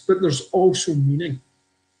in this, but there's also meaning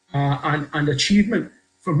and achievement.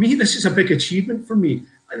 For me, this is a big achievement for me.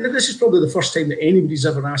 And this is probably the first time that anybody's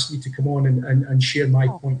ever asked me to come on and share my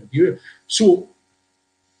point of view. So,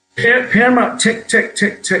 perma, tick, tick,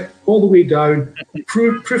 tick, tick, all the way down.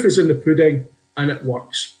 Proof is in the pudding, and it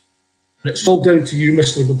works. And it's all down to you,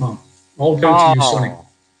 Mr. LeBlanc. All down to you, Sonny.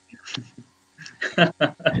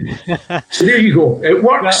 So there you go. It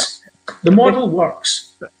works. The model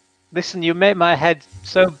works. Listen, you make my head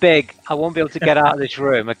so big, I won't be able to get out of this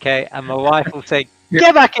room, okay? And my wife will say,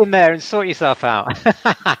 get back in there and sort yourself out.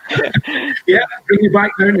 Yeah, bring you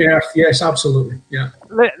back down to earth. Yes, absolutely. Yeah.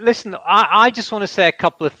 Listen, I just want to say a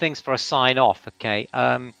couple of things for a sign off, okay?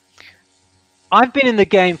 I've been in the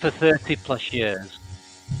game for 30 plus years,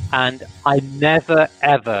 and I never,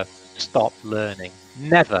 ever stopped learning.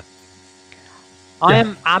 Never. I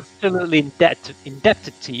am absolutely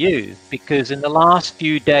indebted to you, because in the last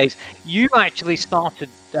few days, you actually started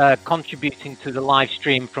contributing to the live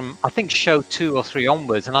stream from, I think, show 2 or 3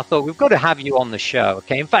 onwards. And I thought, we've got to have you on the show,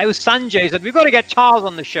 okay? In fact, it was Sanjay said, we've got to get Charles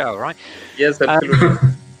on the show, right? Yes,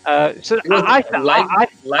 absolutely. So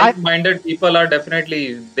like-minded people are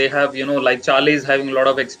definitely, they have, like Charlie is having a lot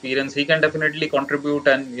of experience. He can definitely contribute,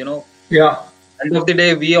 and, Yeah. end of the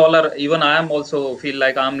day, we all are, even I am also feel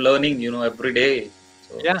like I'm learning, every day.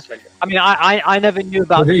 So yeah. it's like, I mean, I never knew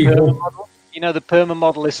about the PERMA model. The PERMA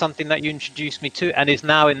model is something that you introduced me to and is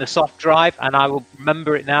now in the soft drive, and I will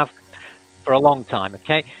remember it now for a long time,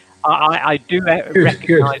 okay? I do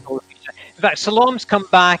recognize all of these. In fact, Salam's come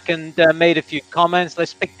back and made a few comments.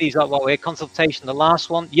 Let's pick these up while we're consultation. The last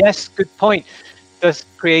one. Yes, good point. Just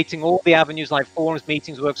creating all the avenues like forums,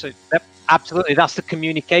 meetings, workshops. Absolutely, that's the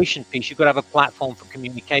communication piece. You've got to have a platform for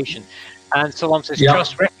communication. And Salam says,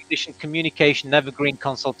 trust, recognition, communication, evergreen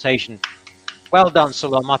consultation. Well done,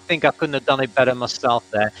 Salam. I think I couldn't have done it better myself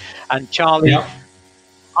there. And Charlie,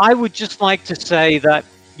 I would just like to say that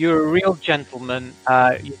you're a real gentleman.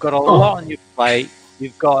 You've got a lot on your plate.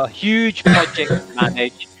 You've got a huge project to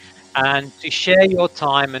manage. And to share your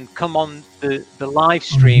time and come on the live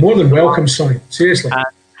stream. More than welcome, Sonny. Seriously.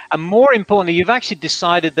 And more importantly, you've actually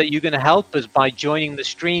decided that you're going to help us by joining the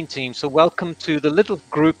stream team. So welcome to the little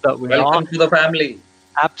group that we're on. Welcome to the family.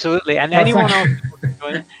 Absolutely. And anyone else who wants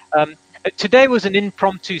to join. Today was an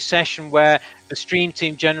impromptu session where the stream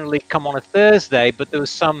team generally come on a Thursday, but there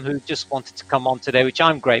was some who just wanted to come on today, which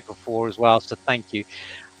I'm grateful for as well. So thank you.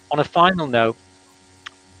 On a final note,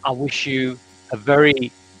 I wish you a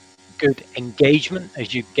very good engagement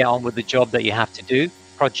as you get on with the job that you have to do.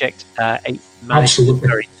 Project 8 management is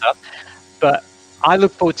very tough, but I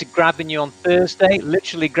look forward to grabbing you on Thursday,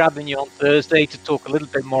 literally grabbing you on Thursday to talk a little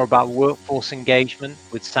bit more about workforce engagement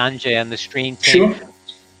with Sanjay and the stream team. Sure.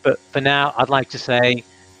 But for now, I'd like to say,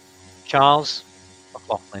 Charles,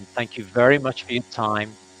 McLaughlin, thank you very much for your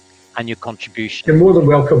time and your contribution. You're more than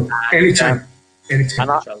welcome. Anytime. Anytime.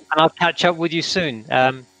 And I'll catch up with you soon.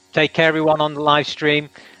 Take care, everyone, on the live stream,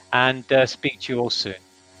 and speak to you all soon.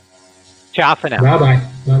 Ciao for now. Bye-bye.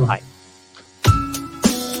 Bye-bye. Bye.